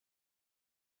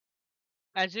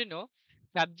As you know,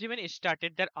 Capgemini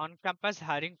started their on-campus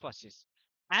hiring process,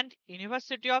 and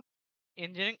University of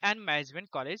Engineering and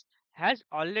Management College has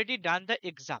already done the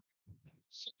exam.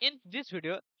 So in this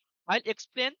video, I'll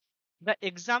explain the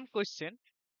exam question,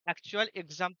 actual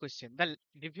exam question, the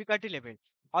difficulty level.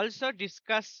 Also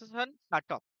discussion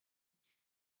cutoff,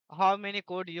 how many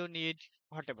code you need,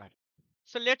 whatever.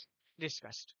 So let's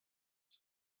discuss.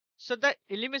 So the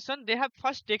elimination, they have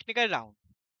first technical round.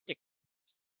 Tec-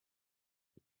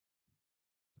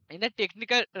 In the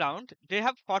technical round, they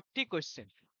have 40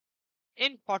 questions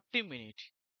in 40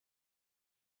 minutes.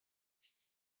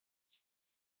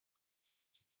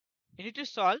 You need to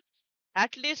solve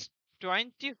at least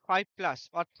 25 plus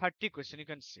or 30 questions, you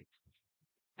can see.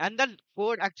 And the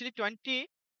code actually 20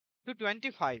 to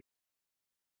 25.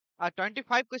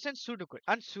 25 questions Sudoku.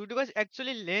 And Sudoku is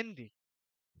actually lengthy.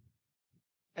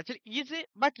 Actually easy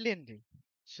but lengthy.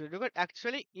 Sudoku is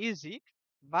actually easy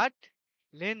but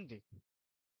lengthy.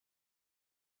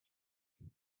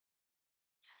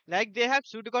 Like they have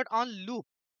Sudoku on loop.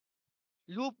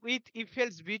 Loop with if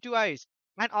else B2Is.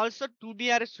 And also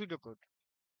 2DRS Sudoku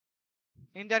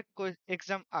in their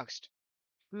exam asked.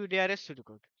 2DRS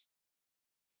Sudoku.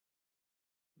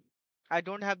 I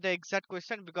don't have the exact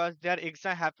question because their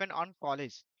exam happened on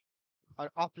college or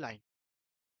offline.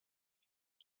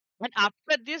 And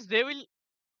after this, they will,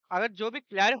 अगर जो भी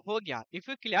clear हो गया, if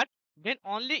you clear, then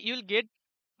only you will get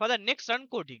for the next run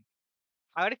coding.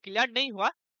 अगर clear नहीं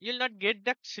हुआ, you will not get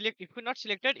the select. If you not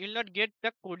selected, you will not get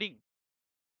the coding.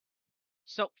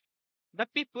 So the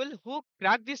people who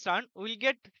crack this round will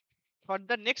get for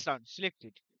the next round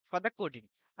selected for the coding,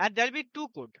 and there will be two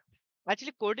code.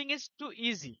 Actually, coding is too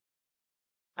easy.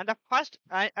 And the first,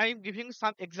 I am giving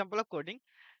some example of coding,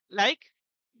 like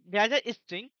there's a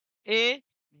string A,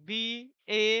 B,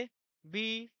 A,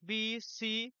 B, B,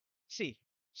 C, C.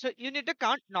 So you need to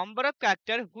count number of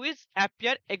character who is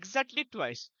appear exactly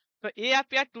twice. So A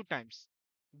appear two times,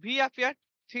 B appear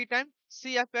three times,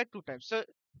 C appear two times. So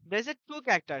there's a two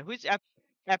character which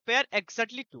appear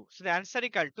exactly two. So the answer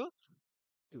equal to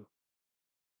two.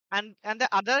 And the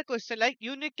other question like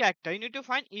unique character, you need to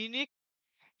find unique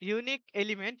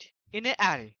element in a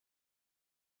array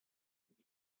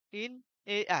in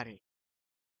a array.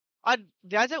 Or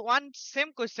there's a one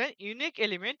same question, unique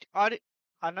element or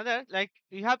another like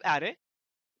you have array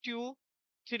 2,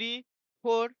 3,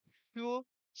 4, 2,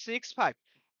 6, 5.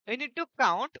 You need to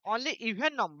count only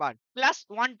even number plus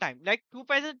one time, like 2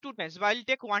 times two times. While you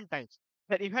take one times,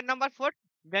 the even number 4,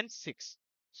 then 6.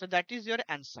 So that is your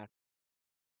answer.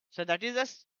 So that is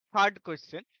the third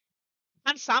question.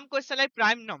 And some question like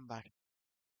prime number.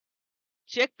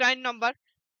 Check prime number.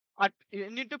 Or you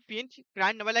need to pin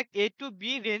prime number like A to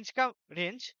B range ka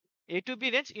range. A to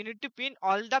B range, you need to pin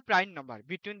all the prime number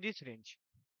between this range.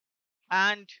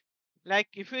 And like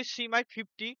if you see my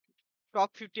 50,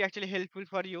 top 50 actually helpful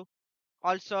for you.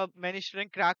 Also, many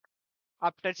students crack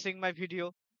after seeing my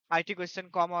video. IT question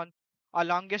common or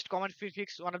longest common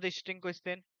prefix, one of the string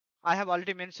question. I have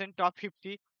already mentioned top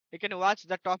 50. You can watch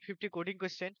the top 50 coding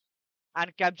question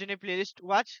and Capgemini playlist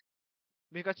watch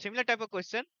because similar type of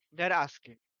question they're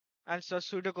asking. And so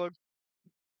pseudocode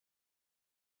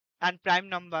and prime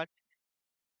number.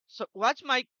 So watch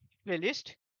my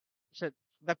playlist. So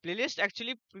the playlist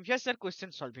actually previous year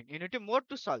question solving. You need to more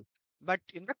to solve. But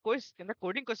in the quiz, in the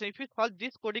coding question, if you solve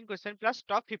this coding question plus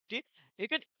top 50, you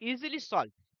can easily solve.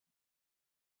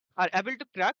 Are able to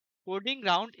crack coding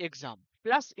round exam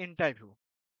plus interview.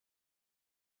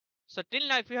 So till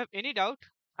now, if you have any doubt,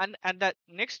 and the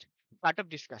next part of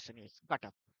discussion is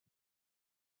cutoff.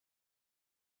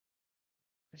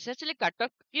 Essentially,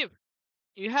 cutoff if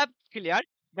you have cleared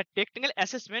the technical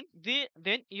assessment,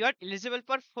 then you are eligible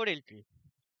for 4 LP.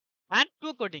 And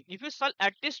two coding. If you solve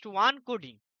at least one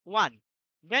coding, one,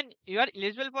 then you are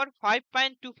eligible for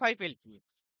 5.25 LP.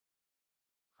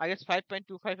 I guess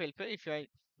 5.25 LP if I am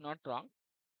not wrong.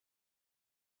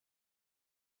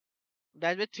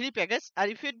 That will be three packages.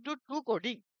 And if you do two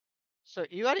coding, so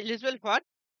you are eligible for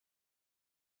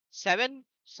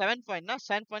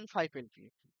 7.5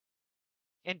 LP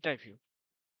interview.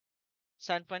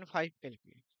 7.5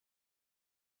 LP.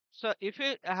 So if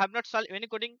you have not solved any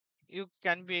coding, you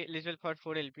can be eligible for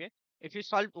 4 LPA. If you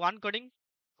solve one coding,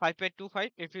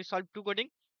 5.25. If you solve two coding,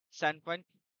 7.5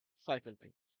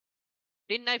 LPA.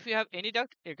 Till now, if you have any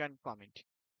doubt, you can comment.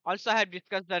 Also, I have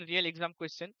discussed the real exam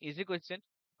question, easy question,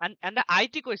 and the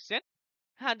IT question,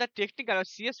 the technical or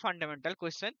CS fundamental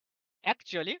question.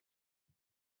 Actually,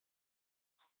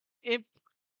 if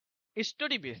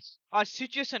story based or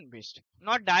situation based,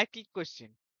 not directly question.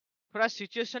 थोड़ा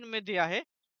situation में दिया है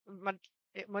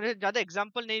मैंने ज्यादा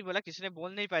example नहीं बोला, किसी ने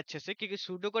बोल नहीं पाया अच्छे से क्योंकि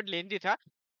सूडो कोड लेंदी था,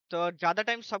 तो ज्यादा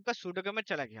टाइम सबका सूडो में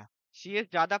चला गया,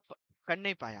 सीएस ज्यादा कर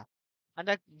नहीं पाया। And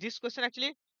that this question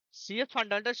actually, CS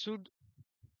fundamental should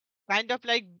kind of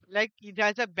like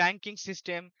there's a banking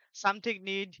system, something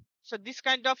need. So this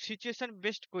kind of situation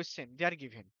based question they are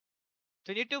given.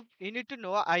 So you need to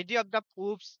know idea of the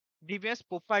oops, DBS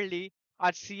properly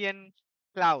or CN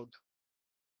cloud.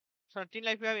 So until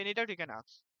like we have any doubt you can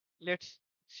ask. Let's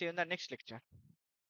see in the next lecture.